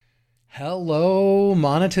Hello,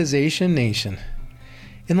 Monetization Nation.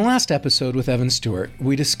 In the last episode with Evan Stewart,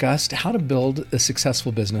 we discussed how to build a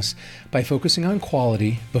successful business by focusing on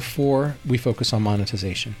quality before we focus on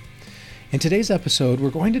monetization. In today's episode, we're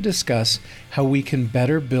going to discuss how we can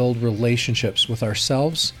better build relationships with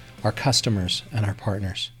ourselves, our customers, and our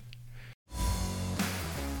partners.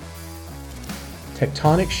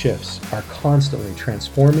 Tectonic shifts are constantly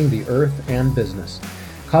transforming the earth and business,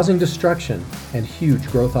 causing destruction and huge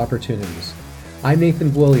growth opportunities. I'm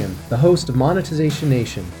Nathan William, the host of Monetization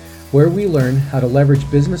Nation, where we learn how to leverage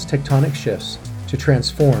business tectonic shifts to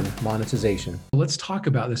transform monetization. Let's talk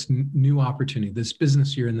about this new opportunity, this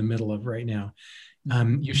business you're in the middle of right now.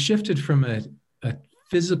 You shifted from a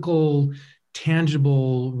physical,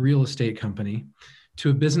 tangible real estate company to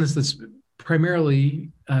a business that's primarily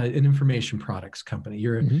an information products company.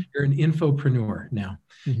 You're an infopreneur now.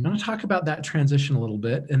 I want to talk about that transition a little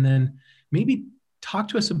bit, and then maybe talk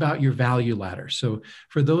to us about your value ladder. So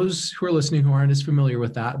for those who are listening who aren't as familiar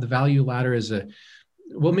with that, the value ladder is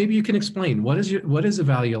maybe you can explain what is a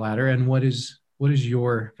value ladder and what is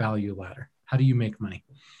your value ladder? How do you make money?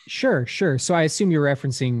 Sure. So I assume you're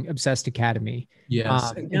referencing Obsessed Academy.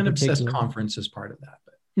 Yes, and Obsessed Conference is part of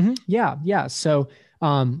that. Yeah. So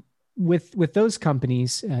with those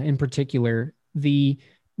companies in particular,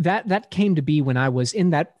 that came to be when I was in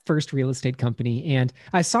that first real estate company. And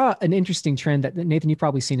I saw an interesting trend that Nathan, you've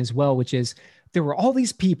probably seen as well, which is there were all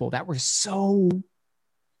these people that were so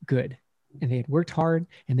good and they had worked hard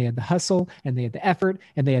and they had the hustle and they had the effort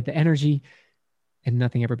and they had the energy and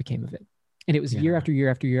nothing ever became of it. And it was year after year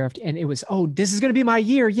after year after, and it was, this is going to be my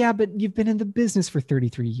year. Yeah, but you've been in the business for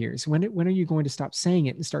 33 years. When are you going to stop saying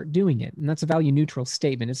it and start doing it? And that's a value neutral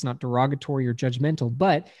statement. It's not derogatory or judgmental,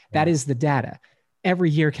 but that is the data. Every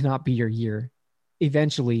year cannot be your year.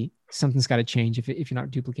 Eventually, something's got to change if you're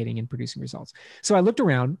not duplicating and producing results. So I looked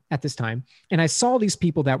around at this time and I saw these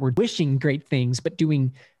people that were wishing great things, but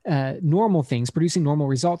doing normal things, producing normal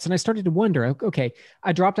results. And I started to wonder, okay,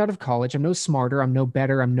 I dropped out of college. I'm no smarter. I'm no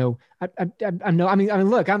better. Look,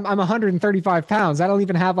 I'm 135 pounds. I don't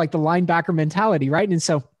even have like the linebacker mentality. Right. And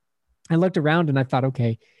so I looked around and I thought,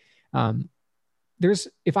 okay,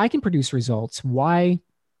 if I can produce results, why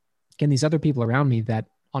can these other people around me that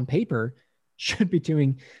on paper should be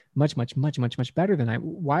doing much better than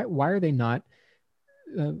why are they not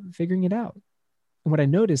figuring it out? And what I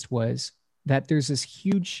noticed was that there's this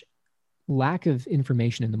huge lack of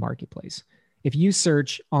information in the marketplace. If you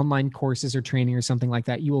search online courses or training or something like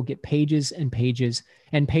that, you will get pages and pages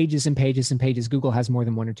and pages and pages and pages. Google has more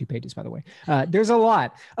than 1 or 2 pages, by the way. There's a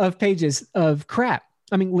lot of pages of crap.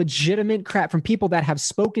 I mean, legitimate crap from people that have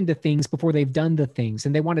spoken to things before they've done the things.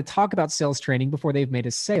 And they want to talk about sales training before they've made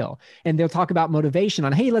a sale. And they'll talk about motivation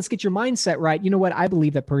on, hey, let's get your mindset right. You know what? I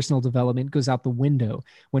believe that personal development goes out the window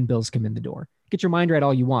when bills come in the door. Get your mind right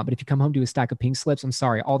all you want. But if you come home to a stack of pink slips, I'm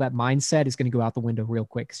sorry, all that mindset is going to go out the window real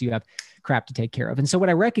quick because you have crap to take care of. And so what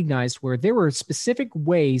I recognized were there were specific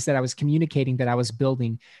ways that I was communicating, that I was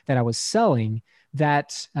building, that I was selling,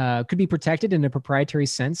 that could be protected in a proprietary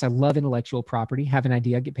sense. I love intellectual property, have an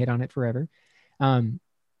idea, get paid on it forever. And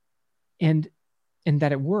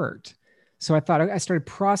that it worked. So I started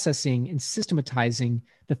processing and systematizing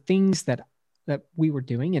the things that we were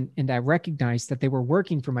doing. And I recognized that they were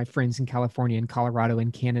working for my friends in California and Colorado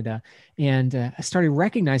and Canada. And I started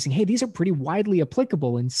recognizing, hey, these are pretty widely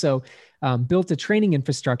applicable. And so built a training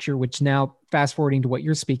infrastructure, which now fast forwarding to what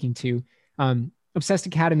you're speaking to, Obsessed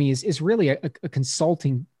Academy is really a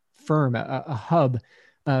consulting firm, a hub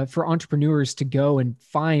for entrepreneurs to go and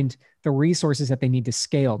find the resources that they need to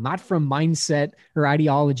scale, not from mindset or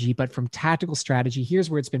ideology, but from tactical strategy. Here's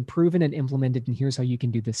where it's been proven and implemented, and here's how you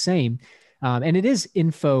can do the same. And it is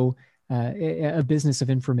a business of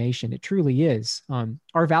information. It truly is.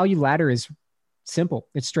 Our value ladder is simple.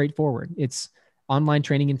 It's straightforward. It's online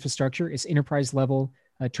training infrastructure. It's enterprise level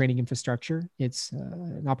training infrastructure. It's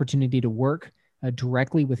an opportunity to work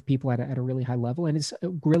directly with people at a really high level. And it's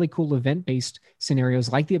really cool event-based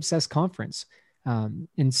scenarios like the Obsessed Conference.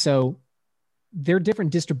 And so there are different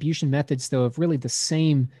distribution methods, though, of really the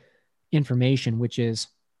same information, which is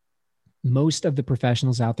most of the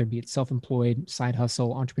professionals out there, be it self-employed, side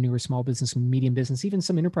hustle, entrepreneur, small business, medium business, even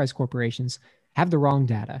some enterprise corporations, have the wrong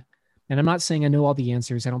data. And I'm not saying I know all the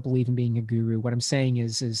answers. I don't believe in being a guru. What I'm saying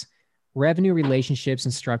is revenue relationships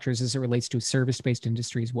and structures as it relates to a service-based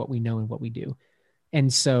industry is what we know and what we do.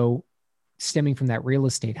 And so stemming from that real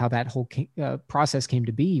estate, how that whole process came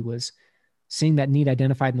to be was seeing that need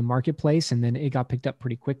identified in the marketplace, and then it got picked up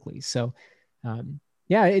pretty quickly. So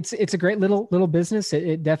yeah, it's a great little business.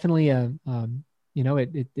 It definitely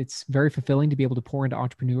It's very fulfilling to be able to pour into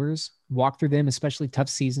entrepreneurs, walk through them, especially tough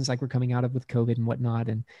seasons like we're coming out of with COVID and whatnot,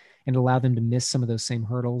 and allow them to miss some of those same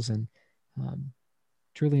hurdles and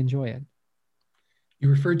truly enjoy it. You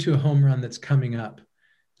referred to a home run that's coming up,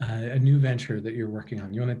 a new venture that you're working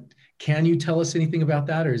on. Can you tell us anything about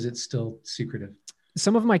that, or is it still secretive?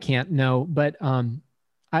 Some of them I can't know, but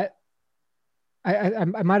I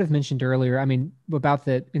might have mentioned earlier, about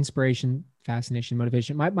the inspiration, fascination,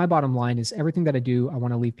 motivation. My bottom line is everything that I do, I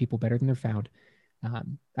want to leave people better than they're found.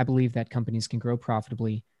 I believe that companies can grow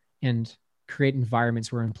profitably and create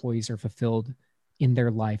environments where employees are fulfilled in their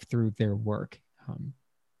life through their work.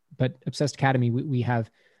 But Obsessed Academy, we have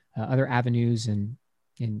other avenues and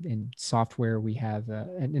in software. We have,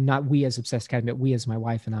 and not we as Obsessed Academy, but we as my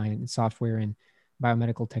wife and I, in software and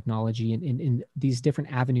biomedical technology, and in these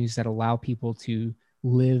different avenues that allow people to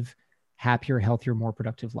live happier, healthier, more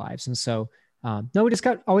productive lives. And so, no, we just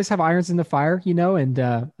always have irons in the fire,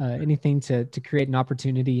 and anything to create an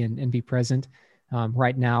opportunity and be present.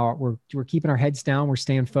 Right now, we're keeping our heads down, we're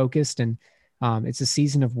staying focused, and it's a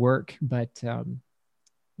season of work, but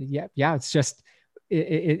it's just,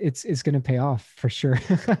 it's going to pay off for sure.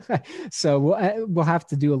 So we'll have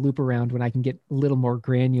to do a loop around when I can get a little more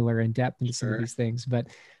granular and depth into some of these things. But,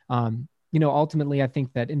 ultimately I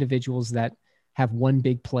think that individuals that have one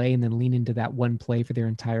big play and then lean into that one play for their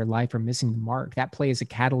entire life are missing the mark. That play is a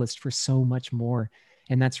catalyst for so much more.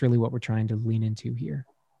 And that's really what we're trying to lean into here.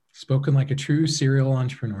 Spoken like a true serial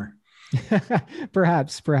entrepreneur.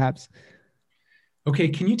 Perhaps. Okay.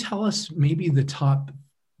 Can you tell us maybe the top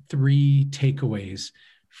 3 takeaways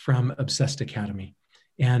from Obsessed Academy,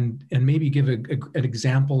 and maybe give an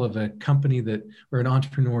example of a company or an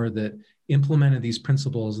entrepreneur that implemented these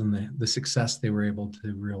principles and the success they were able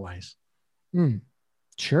to realize?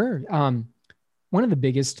 Sure. One of the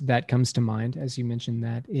biggest that comes to mind, as you mentioned,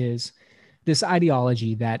 that is this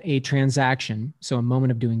ideology that a transaction, so a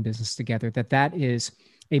moment of doing business together, that is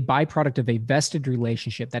a byproduct of a vested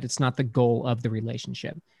relationship, that it's not the goal of the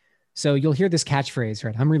relationship. So you'll hear this catchphrase,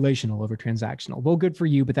 right? I'm relational over transactional. Well, good for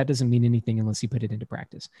you, but that doesn't mean anything unless you put it into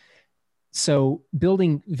practice. So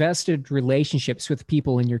building vested relationships with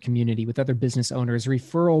people in your community, with other business owners,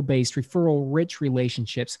 referral-based, referral-rich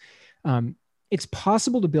relationships. It's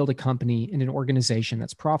possible to build a company and an organization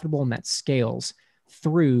that's profitable and that scales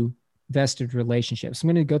through vested relationships. I'm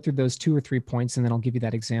going to go through those 2 or 3 points, and then I'll give you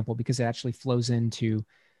that example because it actually flows into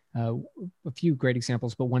a few great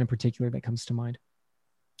examples, but one in particular that comes to mind.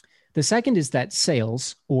 The second is that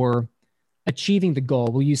sales, or achieving the goal,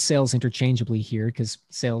 we'll use sales interchangeably here because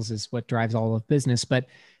sales is what drives all of business, but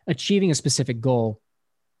achieving a specific goal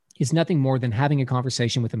is nothing more than having a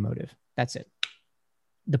conversation with a motive. That's it.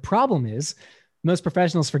 The problem is most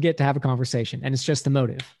professionals forget to have a conversation, and it's just the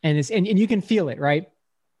motive. And you can feel it, right?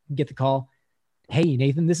 You get the call. Hey,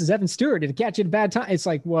 Nathan, this is Evan Stewart. Did it catch you at a bad time? It's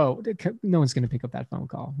like, whoa, no one's going to pick up that phone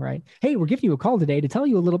call, right? Hey, we're giving you a call today to tell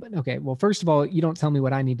you a little bit. Okay, well, first of all, you don't tell me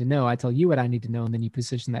what I need to know. I tell you what I need to know, and then you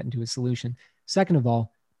position that into a solution. Second of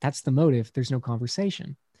all, that's the motive. There's no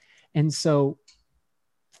conversation. And so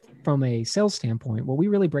from a sales standpoint, what we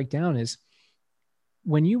really break down is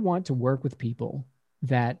when you want to work with people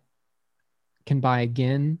that can buy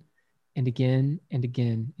again and again and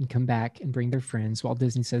again and come back and bring their friends. Walt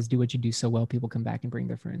Disney says, do what you do so well, people come back and bring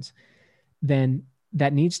their friends. Then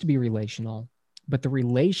that needs to be relational, but the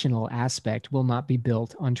relational aspect will not be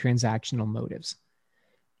built on transactional motives.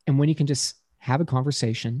 And when you can just have a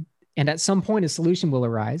conversation, and at some point a solution will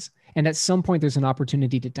arise, and at some point there's an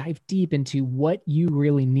opportunity to dive deep into what you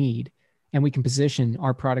really need, and we can position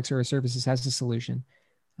our products or our services as a solution,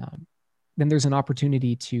 then there's an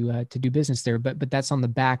opportunity to do business there. But that's on the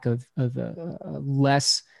back of a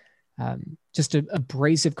less just a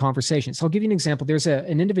abrasive conversation. So I'll give you an example. There's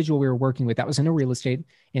an individual we were working with that was in a real estate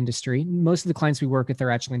industry. Most of the clients we work with are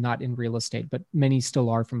actually not in real estate, but many still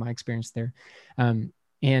are from my experience there. And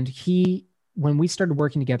when we started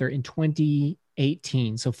working together in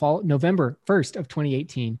 2018, so November 1st of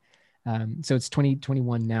 2018, so it's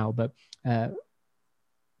 2021 now, but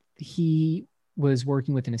he was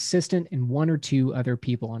working with an assistant and 1 or 2 other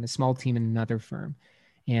people on a small team in another firm.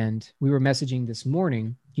 And we were messaging this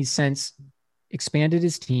morning. He's since expanded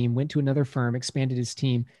his team, went to another firm, expanded his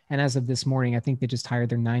team. And as of this morning, I think they just hired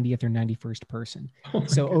their 90th or 91st person.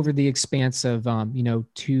 So over the expanse of,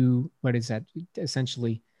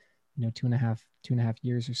 essentially, 2.5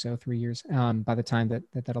 years or so, 3 years, by the time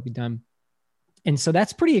that'll be done. And so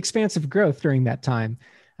that's pretty expansive growth during that time.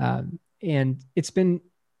 And it's been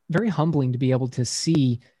very humbling to be able to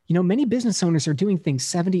see, many business owners are doing things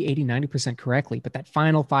 70, 80, 90% correctly, but that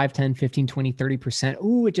final 5, 10, 15, 20,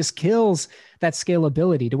 30%, it just kills that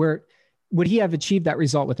scalability to where Would he have achieved that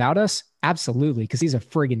result without us? Absolutely, because he's a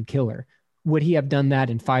friggin' killer. Would he have done that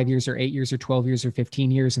in 5 years or 8 years or 12 years or 15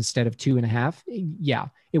 years instead of 2.5? Yeah,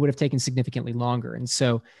 it would have taken significantly longer. And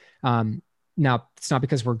so now it's not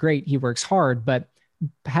because we're great. He works hard, but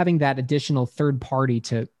having that additional third party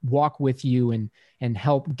to walk with you and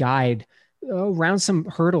help guide around some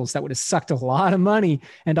hurdles that would have sucked a lot of money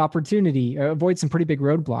and opportunity, avoid some pretty big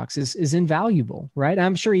roadblocks is invaluable, right?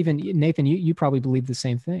 I'm sure even Nathan, you probably believe the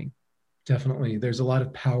same thing. Definitely. There's a lot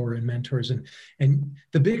of power in mentors. And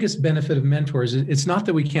the biggest benefit of mentors, it's not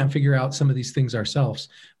that we can't figure out some of these things ourselves,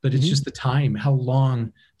 but it's just the time. How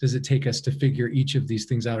long does it take us to figure each of these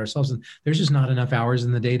things out ourselves? And there's just not enough hours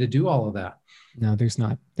in the day to do all of that. No, there's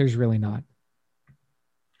not. There's really not.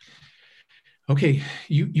 Okay.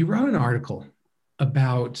 You wrote an article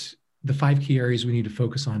about the 5 key areas we need to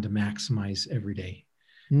focus on to maximize every day.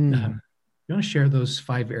 You want to share those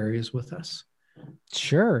 5 areas with us?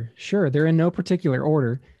 Sure. They're in no particular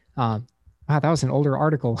order. Wow, that was an older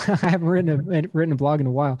article. I haven't written a blog in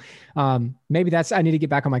a while. Maybe I need to get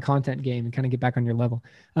back on my content game and kind of get back on your level.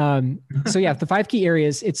 So yeah, the 5 key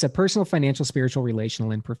areas, it's a personal, financial, spiritual,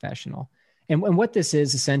 relational, and professional. And what this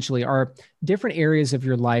is essentially are different areas of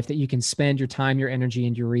your life that you can spend your time, your energy,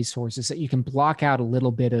 and your resources, that you can block out a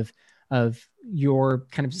little bit of your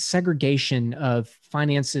kind of segregation of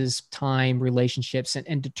finances, time, relationships,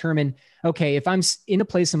 and determine, okay, if I'm in a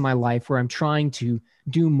place in my life where I'm trying to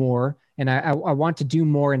do more and I want to do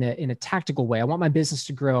more in a tactical way, I want my business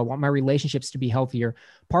to grow, I want my relationships to be healthier.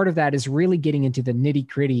 Part of that is really getting into the nitty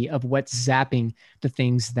gritty of what's zapping the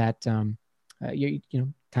things that,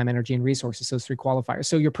 time, energy, and resources, those 3 qualifiers.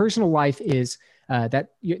 So your personal life is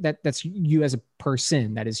that's you as a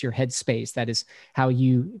person. That is your headspace. That is how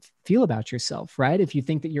you feel about yourself, right? If you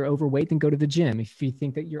think that you're overweight, then go to the gym. If you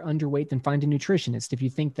think that you're underweight, then find a nutritionist. If you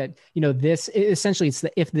think that, this essentially it's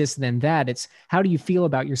the if this, then that. It's how do you feel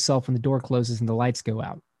about yourself when the door closes and the lights go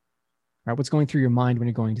out, right? What's going through your mind when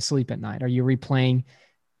you're going to sleep at night? Are you replaying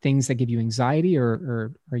things that give you anxiety,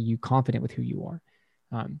 or are you confident with who you are?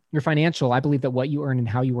 Your financial, I believe that what you earn and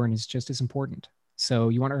how you earn is just as important. So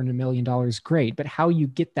you want to earn $1 million, great, but how you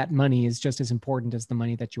get that money is just as important as the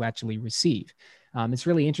money that you actually receive. It's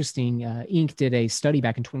really interesting. Inc. did a study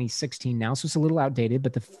back in 2016 now, so it's a little outdated,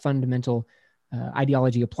 but the fundamental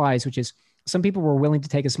ideology applies, which is some people were willing to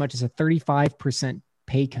take as much as a 35%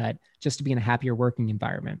 pay cut just to be in a happier working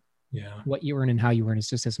environment. Yeah. What you earn and how you earn is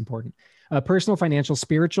just as important. Personal, financial,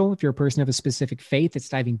 spiritual. If you're a person of a specific faith, it's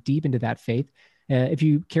diving deep into that faith. If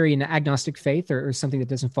you carry an agnostic faith or something that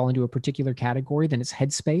doesn't fall into a particular category, then it's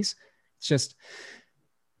headspace. It's just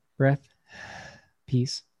breath,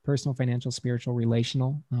 peace, personal, financial, spiritual,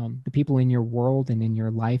 relational. The people in your world and in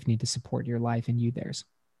your life need to support your life and you theirs,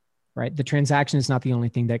 right? The transaction is not the only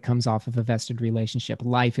thing that comes off of a vested relationship.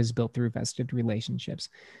 Life is built through vested relationships.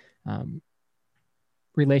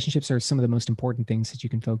 Relationships are some of the most important things that you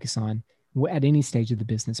can focus on at any stage of the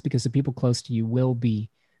business, because the people close to you will be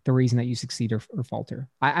the reason that you succeed or falter.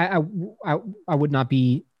 I would not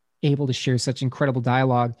be able to share such incredible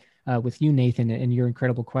dialogue with you, Nathan, and your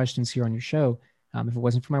incredible questions here on your show if it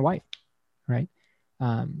wasn't for my wife, right?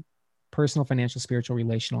 Personal, financial, spiritual,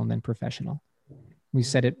 relational, and then professional. We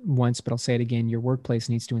said it once, but I'll say it again. Your workplace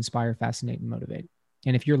needs to inspire, fascinate, and motivate.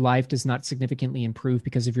 And if your life does not significantly improve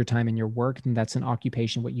because of your time in your work, then that's an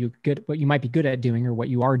occupation, what you might be good at doing or what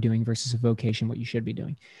you are doing, versus a vocation, what you should be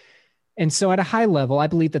doing. And so at a high level, I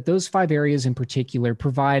believe that those 5 areas in particular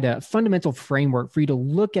provide a fundamental framework for you to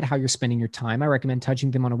look at how you're spending your time. I recommend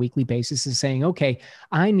touching them on a weekly basis and saying, okay,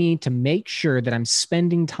 I need to make sure that I'm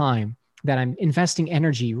spending time, that I'm investing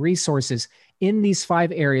energy, resources in these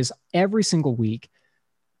 5 areas every single week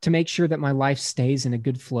to make sure that my life stays in a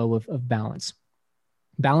good flow of balance.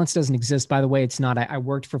 Balance doesn't exist, by the way. It's not, I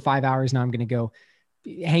worked for 5 hours. Now I'm going to go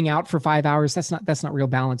hang out for 5 hours. That's not real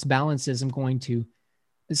balance. Balance is I'm going to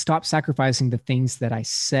stop sacrificing the things that I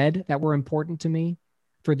said that were important to me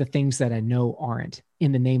for the things that I know aren't,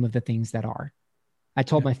 in the name of the things that are. I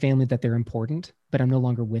told my family that they're important, but I'm no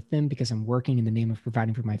longer with them because I'm working in the name of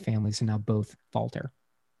providing for my family. So now both falter.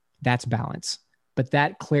 That's balance. But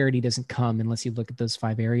that clarity doesn't come unless you look at those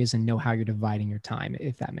 5 areas and know how you're dividing your time,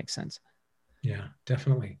 if that makes sense. Yeah,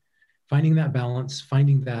 definitely. Finding that balance,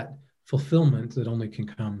 finding that fulfillment that only can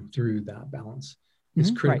come through that balance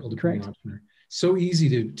is critical to being an entrepreneur. So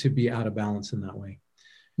easy to be out of balance in that way.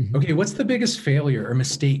 Mm-hmm. Okay, what's the biggest failure or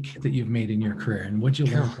mistake that you've made in your career, and what'd you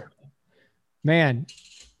learn from it? Man,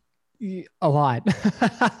 a lot.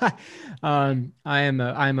 I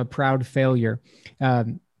am a proud failure.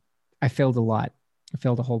 I failed a lot. I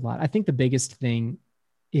failed a whole lot. I think the biggest thing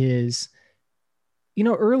is,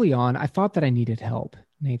 early on, I thought that I needed help.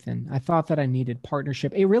 Nathan. I thought that I needed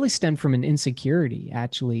partnership. It really stemmed from an insecurity,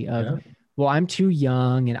 actually, of, Yeah. well, I'm too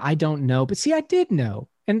young and I don't know. But see, I did know.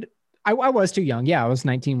 And I was too young. Yeah, I was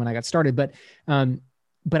 19 when I got started. But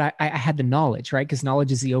I had the knowledge, right? Because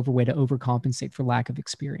knowledge is the way to overcompensate for lack of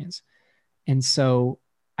experience. And so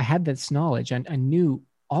I had this knowledge. I knew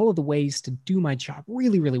all of the ways to do my job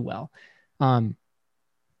really, really well. Um,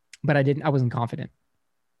 but I wasn't confident.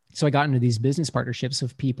 So I got into these business partnerships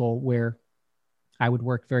of people where I would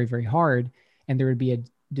work very, very hard, and there would be a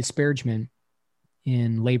disparagement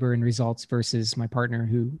in labor and results versus my partner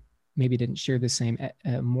who maybe didn't share the same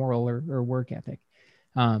moral or work ethic.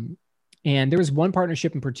 And there was one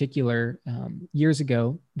partnership in particular years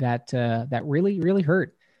ago that really, really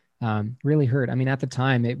hurt. Really hurt. I mean, at the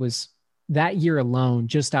time, it was that year alone,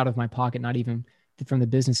 just out of my pocket, not even from the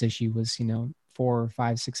business issue, was $400,000,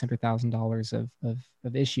 $500,000, $600,000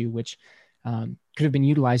 of issue, which could have been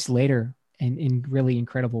utilized later in really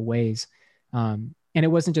incredible ways. And it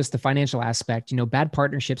wasn't just the financial aspect. Bad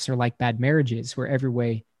partnerships are like bad marriages, where every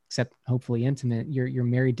way except hopefully intimate, you're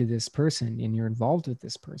married to this person and you're involved with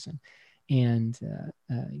this person, and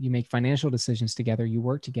you make financial decisions together, you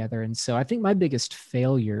work together. And so I think my biggest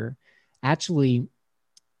failure, actually,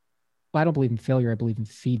 well, I don't believe in failure, I believe in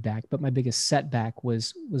feedback, but my biggest setback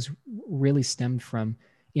was really stemmed from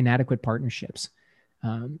inadequate partnerships,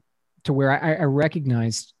 to where I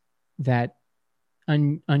recognized that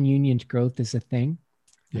ununioned growth is a thing.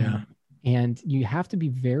 Yeah. And you have to be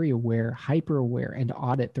very aware, hyper aware, and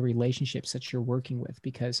audit the relationships that you're working with,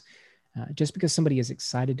 because just because somebody is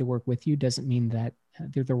excited to work with you doesn't mean that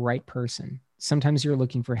they're the right person. Sometimes you're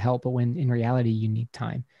looking for help, but when in reality you need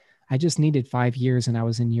time. I just needed 5 years and I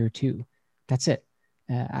was in year 2. That's it.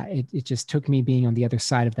 It just took me being on the other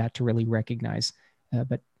side of that to really recognize.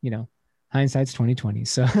 But hindsight's 2020.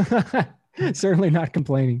 So certainly not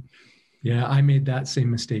complaining. Yeah, I made that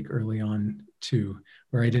same mistake early on too,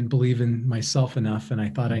 where I didn't believe in myself enough, and I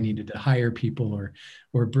thought I needed to hire people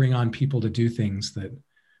or bring on people to do things that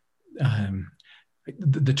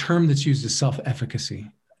the term that's used is self-efficacy.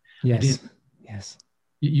 Yes. Yes.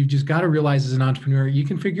 You just got to realize as an entrepreneur, you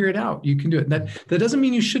can figure it out. You can do it. That doesn't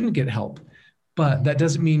mean you shouldn't get help, but that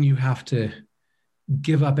doesn't mean you have to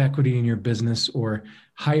give up equity in your business or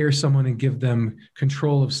hire someone and give them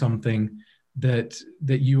control of something that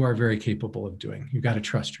you are very capable of doing. You got to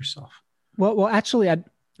trust yourself. Well, actually, I'd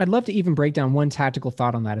love to even break down one tactical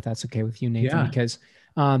thought on that, if that's okay with you, Nathan, Yeah. because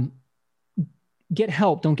get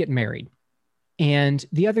help, don't get married. And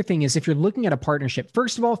the other thing is, if you're looking at a partnership,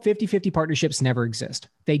 first of all, 50-50 partnerships never exist.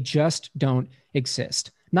 They just don't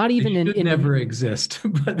exist. Not even in never exist.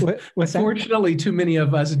 But what's unfortunately, too many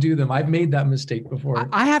of us do them. I've made that mistake before.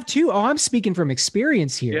 I have too. Oh, I'm speaking from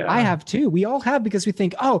experience here. Yeah. I have too. We all have, because we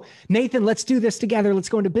think, oh, Nathan, let's do this together. Let's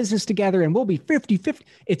go into business together and we'll be 50-50.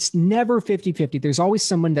 It's never 50-50. There's always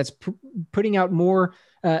someone that's putting out more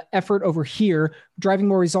effort over here, driving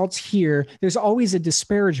more results here. There's always a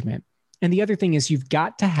disparagement. And the other thing is, you've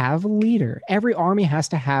got to have a leader. Every army has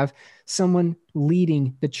to have someone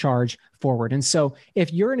leading the charge forward. And so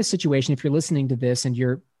if you're in a situation, if you're listening to this and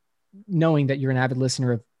you're knowing that you're an avid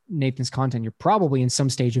listener of Nathan's content, you're probably in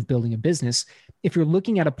some stage of building a business. If you're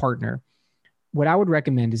looking at a partner, what I would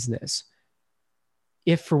recommend is this.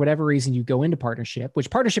 If for whatever reason you go into partnership,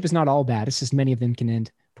 which partnership is not all bad, it's just many of them can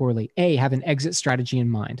end poorly. Have an exit strategy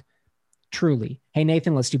in mind. Truly. Hey,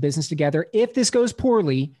 Nathan, let's do business together. If this goes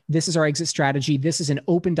poorly, this is our exit strategy. This is an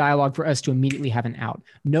open dialogue for us to immediately have an out.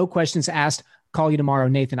 No questions asked. Call you tomorrow,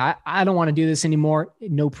 Nathan. I don't want to do this anymore.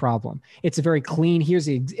 No problem. It's a very clean, here's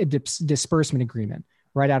a disbursement agreement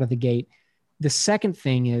right out of the gate. The second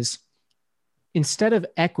thing is, instead of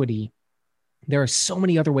equity, there are so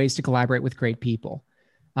many other ways to collaborate with great people.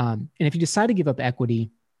 And if you decide to give up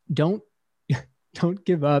equity, don't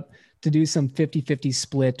give up to do some 50-50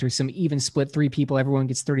 split or some even split, 3 people, everyone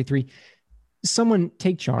gets 33. Someone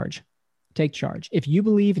take charge. Take charge. If you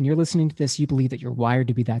believe, and you're listening to this, you believe that you're wired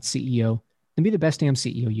to be that CEO, then be the best damn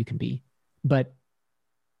CEO you can be, but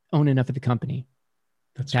own enough of the company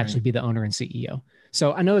to actually be the owner and CEO.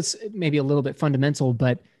 So I know it's maybe a little bit fundamental,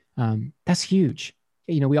 but that's huge.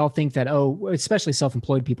 We all think that, especially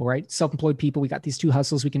self-employed people, right? Self-employed people, we got these 2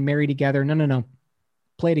 hustles we can marry together. No.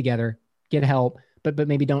 Play together, get help, but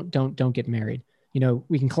maybe don't get married.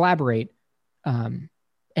 We can collaborate. And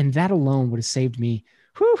that alone would have saved me.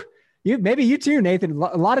 Maybe you too, Nathan,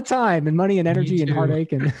 a lot of time and money and energy and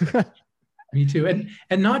heartache. And me too.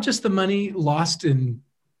 And not just the money lost in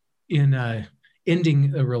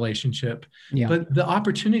ending a relationship, but the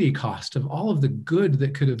opportunity cost of all of the good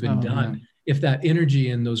that could have been done if that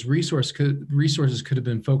energy and those resources could have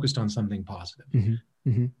been focused on something positive. Mm-hmm.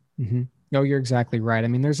 Mm-hmm. Mm-hmm. No, you're exactly right. I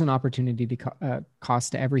mean, there's an opportunity to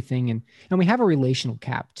cost to everything. And we have a relational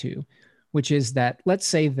cap too, which is that let's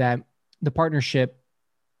say that the partnership,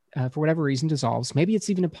 for whatever reason, dissolves. Maybe it's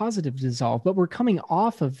even a positive dissolve, but we're coming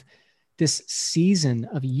off of this season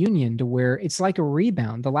of union to where it's like a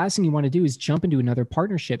rebound. The last thing you want to do is jump into another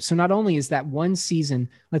partnership. So not only is that one season,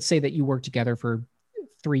 let's say that you work together for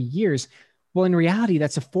 3 years, well, in reality,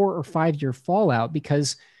 that's a 4 or 5 year fallout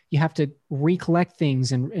because you have to recollect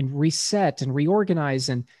things and reset and reorganize.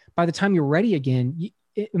 And by the time you're ready again,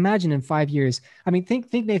 imagine in 5 years. I mean,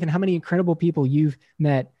 think, Nathan, how many incredible people you've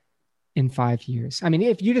met in 5 years. I mean,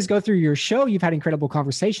 if you just go through your show, you've had incredible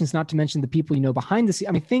conversations, not to mention the people you know behind the scenes.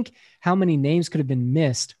 I mean, think how many names could have been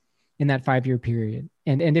missed in that 5 year period.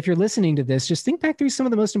 And if you're listening to this, just think back through some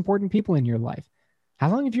of the most important people in your life. How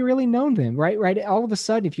long have you really known them, right? Right. All of a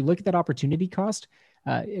sudden, if you look at that opportunity cost,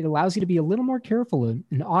 it allows you to be a little more careful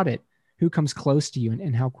and audit who comes close to you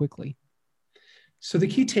and how quickly. So the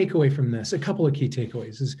key takeaway from this, a couple of key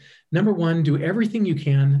takeaways is number one, do everything you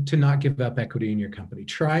can to not give up equity in your company.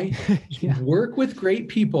 Try to work with great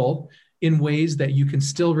people in ways that you can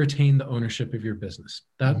still retain the ownership of your business.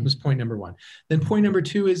 That was point number one. Then point number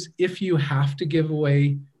two is if you have to give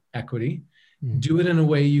away equity, do it in a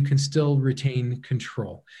way you can still retain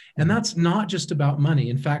control. And that's not just about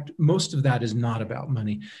money. In fact, most of that is not about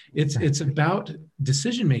money. It's about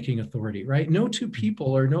decision-making authority, right? No two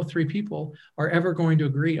people or no three people are ever going to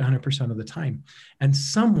agree 100% of the time. And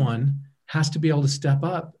someone has to be able to step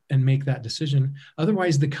up and make that decision.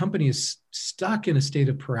 Otherwise, the company is stuck in a state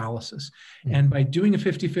of paralysis. And by doing a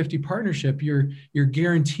 50-50 partnership, you're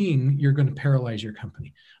guaranteeing you're going to paralyze your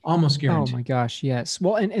company. Almost guaranteed. Oh my gosh, yes.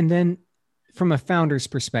 Well, and then from a founder's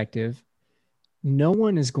perspective, no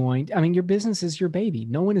one is going to, I mean, your business is your baby.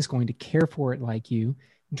 No one is going to care for it like you,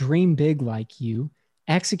 dream big like you,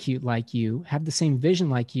 execute like you, have the same vision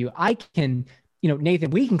like you. I can,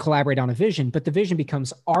 Nathan, we can collaborate on a vision, but the vision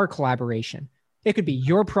becomes our collaboration. It could be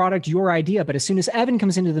your product, your idea, but as soon as Evan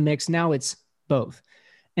comes into the mix, now it's both.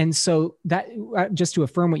 And so that, just to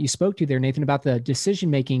affirm what you spoke to there, Nathan, about the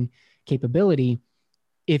decision-making capability,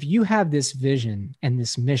 if you have this vision and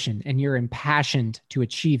this mission and you're impassioned to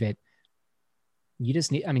achieve it, you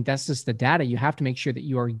just need, I mean, that's just the data. You have to make sure that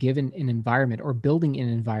you are given an environment or building an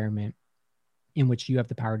environment in which you have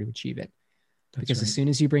the power to achieve it. That's because right. As soon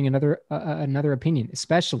as you bring another opinion,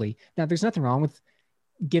 especially now, there's nothing wrong with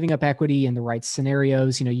giving up equity in the right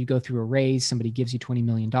scenarios. You go through a raise, somebody gives you $20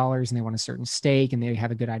 million and they want a certain stake and they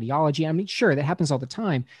have a good ideology. I mean, sure, that happens all the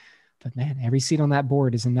time, but man, every seat on that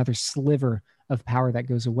board is another sliver of power that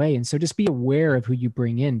goes away. And so just be aware of who you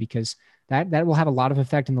bring in, because that will have a lot of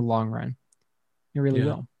effect in the long run. It really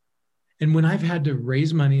will. And when I've had to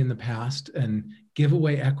raise money in the past and give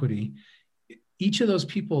away equity, each of those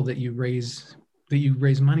people that you raise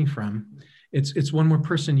money from, it's one more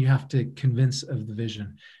person you have to convince of the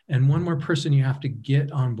vision, and one more person you have to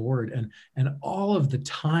get on board, and all of the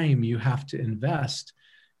time you have to invest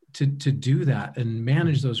to do that and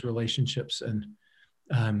manage those relationships. And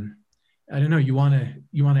I don't know, you want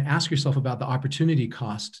to ask yourself about the opportunity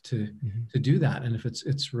cost to do that, and if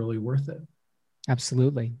it's really worth it.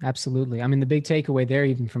 Absolutely. I mean, the big takeaway there,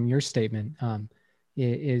 even from your statement,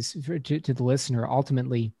 is to the listener,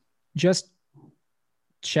 ultimately, just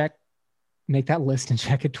make that list and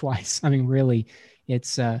check it twice. I mean, really,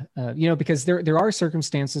 it's, because there are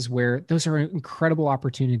circumstances where those are incredible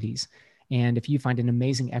opportunities. And if you find an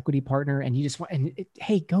amazing equity partner and you just want,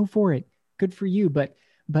 hey, go for it. Good for you. But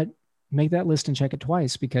make that list and check it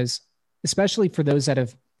twice, because especially for those that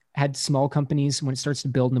have had small companies, when it starts to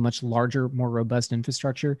build in a much larger, more robust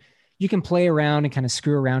infrastructure, you can play around and kind of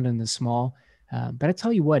screw around in the small. But I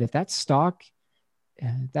tell you what, if that stock,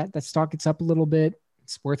 that stock gets up a little bit,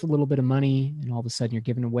 it's worth a little bit of money, and all of a sudden you're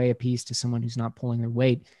giving away a piece to someone who's not pulling their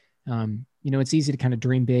weight. It's easy to kind of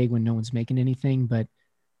dream big when no one's making anything, but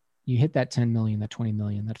you hit that 10 million, that 20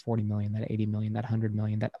 million, that 40 million, that 80 million, that 100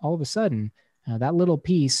 million, that all of a sudden, that little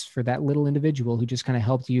piece for that little individual who just kind of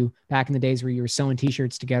helped you back in the days where you were sewing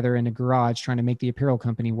t-shirts together in a garage trying to make the apparel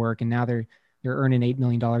company work, and now they're earning $8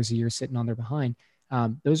 million a year sitting on their behind.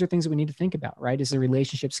 Those are things that we need to think about, right? Is the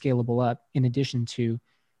relationship scalable up in addition to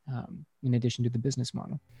the business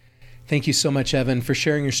model? Thank you so much, Evan, for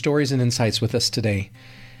sharing your stories and insights with us today.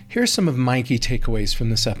 Here are some of my key takeaways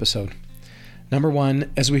from this episode. Number one,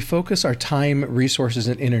 as we focus our time, resources,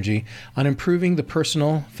 and energy on improving the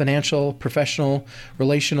personal, financial, professional,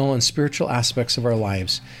 relational, and spiritual aspects of our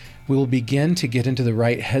lives, we will begin to get into the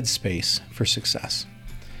right headspace for success.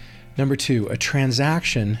 Number two, a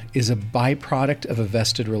transaction is a byproduct of a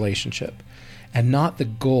vested relationship and not the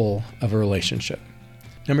goal of a relationship.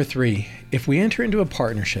 Number 3, if we enter into a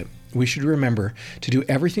partnership, we should remember to do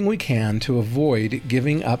everything we can to avoid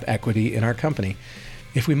giving up equity in our company.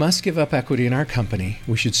 If we must give up equity in our company,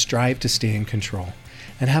 we should strive to stay in control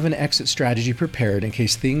and have an exit strategy prepared in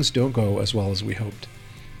case things don't go as well as we hoped.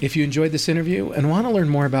 If you enjoyed this interview and want to learn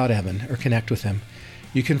more about Evan or connect with him,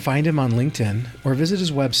 you can find him on LinkedIn or visit his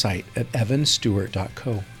website at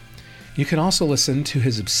evanstewart.co. You can also listen to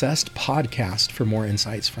his Obsessed podcast for more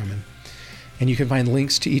insights from him. And you can find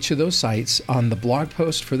links to each of those sites on the blog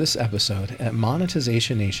post for this episode at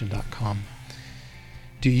monetizationnation.com.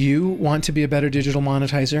 Do you want to be a better digital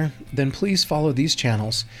monetizer? Then please follow these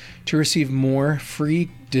channels to receive more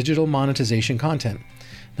free digital monetization content.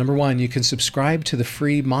 Number 1, you can subscribe to the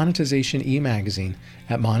free Monetization e-magazine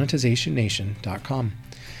at monetizationnation.com.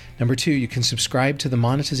 Number 2, you can subscribe to the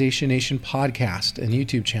Monetization Nation podcast and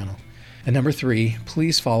YouTube channel. And number 3,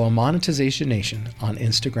 please follow Monetization Nation on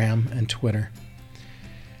Instagram and Twitter.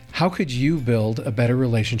 How could you build a better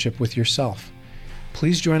relationship with yourself?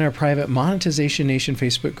 Please join our private Monetization Nation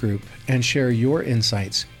Facebook group and share your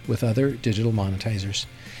insights with other digital monetizers.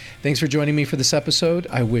 Thanks for joining me for this episode.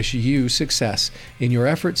 I wish you success in your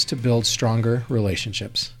efforts to build stronger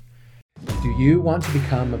relationships. Do you want to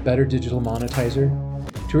become a better digital monetizer?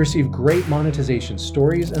 To receive great monetization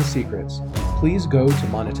stories and secrets, please go to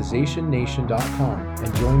monetizationnation.com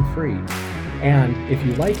and join free. And if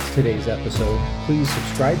you liked today's episode, please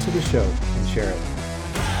subscribe to the show and share it.